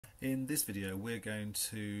In this video we're going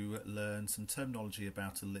to learn some terminology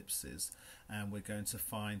about ellipses, and we're going to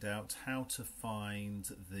find out how to find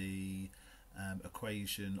the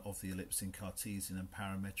equation of the ellipse in Cartesian and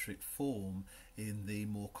parametric form in the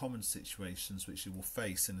more common situations which you will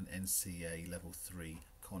face in an NCEA level 3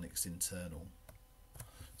 conics internal.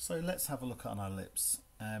 So let's have a look at an ellipse.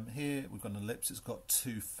 Here we've got an ellipse, it's got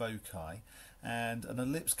two foci, and an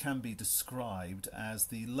ellipse can be described as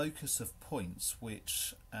the locus of points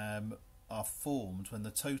which are formed when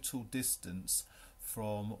the total distance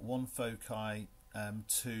from one foci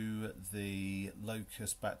to the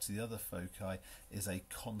locus back to the other foci is a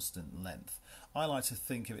constant length. I like to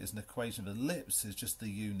think of it as an equation of ellipse as just the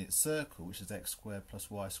unit circle, which is x squared plus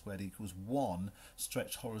y squared equals 1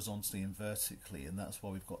 stretched horizontally and vertically, and that's why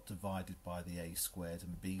we've got divided by the a squared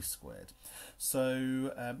and b squared.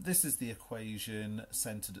 So this is the equation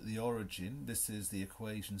centered at the origin. This is the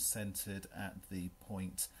equation centered at the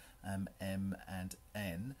point M and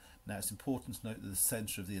N. Now it's important to note that the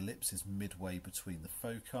centre of the ellipse is midway between the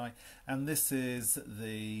foci, and this is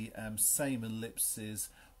the same ellipses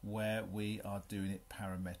where we are doing it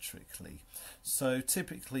parametrically. So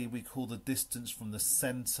typically we call the distance from the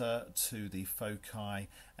centre to the foci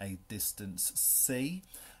a distance c,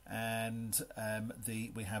 and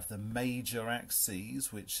we have the major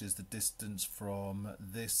axes, which is the distance from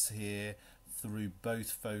this here through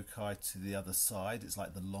both foci to the other side. It's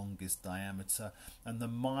like the longest diameter, and the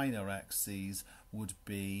minor axes would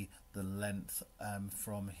be the length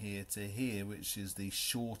from here to here, which is the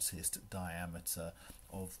shortest diameter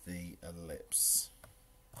of the ellipse.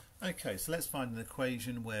 Okay, so let's find an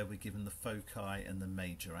equation where we're given the foci and the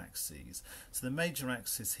major axes. So the major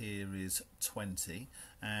axis here is 20,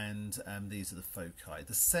 and these are the foci.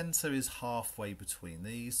 The centre is halfway between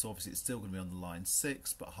these, so obviously it's still going to be on the line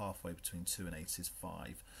 6, but halfway between 2 and 8 is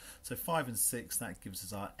 5. So 5 and 6, that gives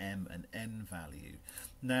us our m and n value.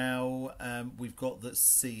 Now we've got that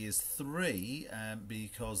c is 3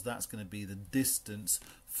 because that's going to be the distance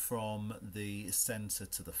from the centre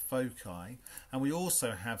to the foci, and we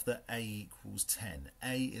also have that a equals 10.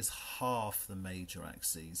 A is half the major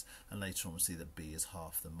axes, and later on we'll see that b is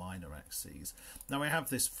half the minor axes. Now we have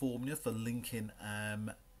this formula for linking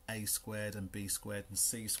a squared and b squared and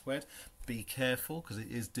c squared. Be careful because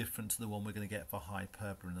it is different to the one we're going to get for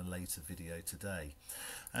hyperbola in a later video today.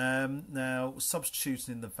 Now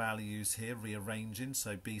substituting in the values here, rearranging,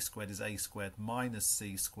 so b squared is a squared minus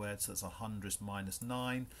c squared, so that's 100 minus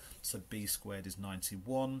 9, so b squared is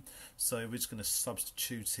 91. So we're just going to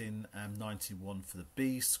substitute in 91 for the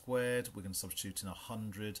b squared, we're going to substitute in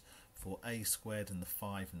 100 for a squared and the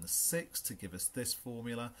 5 and the 6 to give us this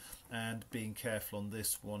formula, and being careful on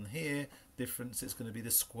this one here, difference, it's going to be the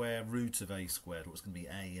square root of a squared, or it's going to be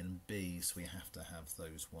a and b, so we have to have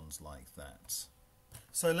those ones like that.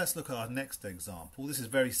 So let's look at our next example. This is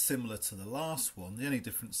very similar to the last one. The only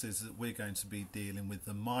difference is that we're going to be dealing with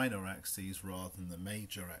the minor axes rather than the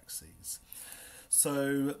major axes.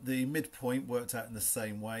 So the midpoint worked out in the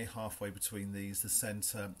same way, halfway between these. The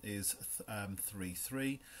centre is 3,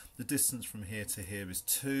 3. The distance from here to here is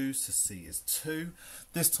 2, so C is 2.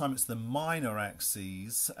 This time it's the minor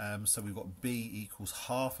axes, so we've got B equals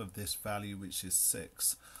half of this value, which is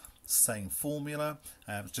 6. Same formula,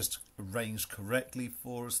 just arranged correctly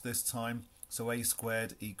for us this time. So a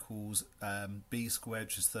squared equals b squared,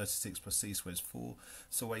 which is 36 plus c squared is 4.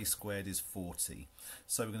 So a squared is 40.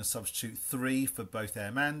 So we're going to substitute 3 for both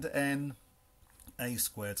m and n. A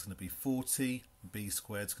squared is going to be 40. B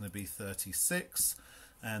squared is going to be 36.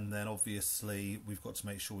 And then obviously we've got to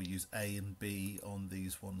make sure we use a and b on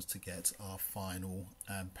these ones to get our final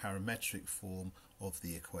parametric form of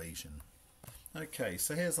the equation. Okay,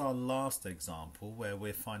 so here's our last example where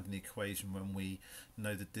we're finding the equation when we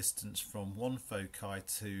know the distance from one foci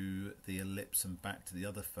to the ellipse and back to the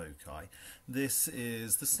other foci. This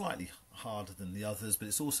is the slightly harder than the others, but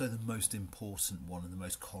it's also the most important one and the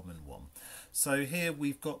most common one. So here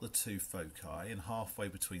we've got the two foci, and halfway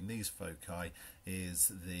between these foci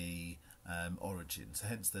is the origin, so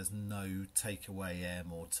hence there's no take away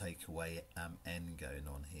m or take away n going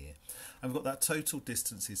on here, and we've got that total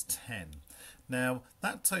distance is 10. Now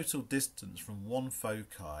that total distance from one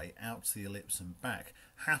foci out to the ellipse and back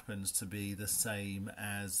happens to be the same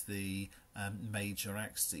as the major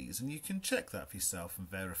axes, and you can check that for yourself and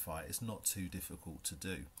verify it. It's not too difficult to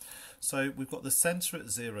do. So we've got the centre at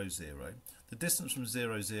 0, 0. The distance from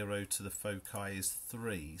 0, 0 to the foci is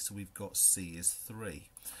 3, so we've got C is 3.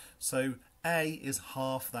 So A is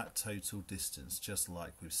half that total distance, just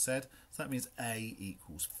like we've said. So that means A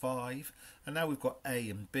equals 5. And now we've got A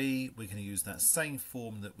and B. We're going to use that same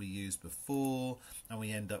form that we used before, and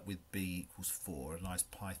we end up with B equals 4, a nice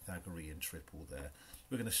Pythagorean triple there.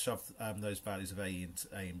 We're going to shove those values of A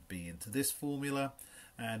and B into this formula,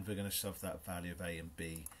 and we're going to shove that value of A and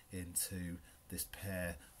B into this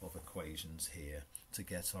pair of equations here to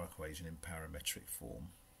get our equation in parametric form.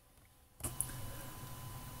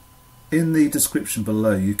 In the description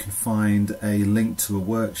below you can find a link to a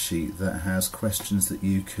worksheet that has questions that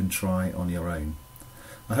you can try on your own.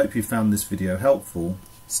 I hope you found this video helpful.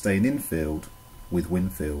 Stay in field with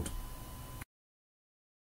Winfield.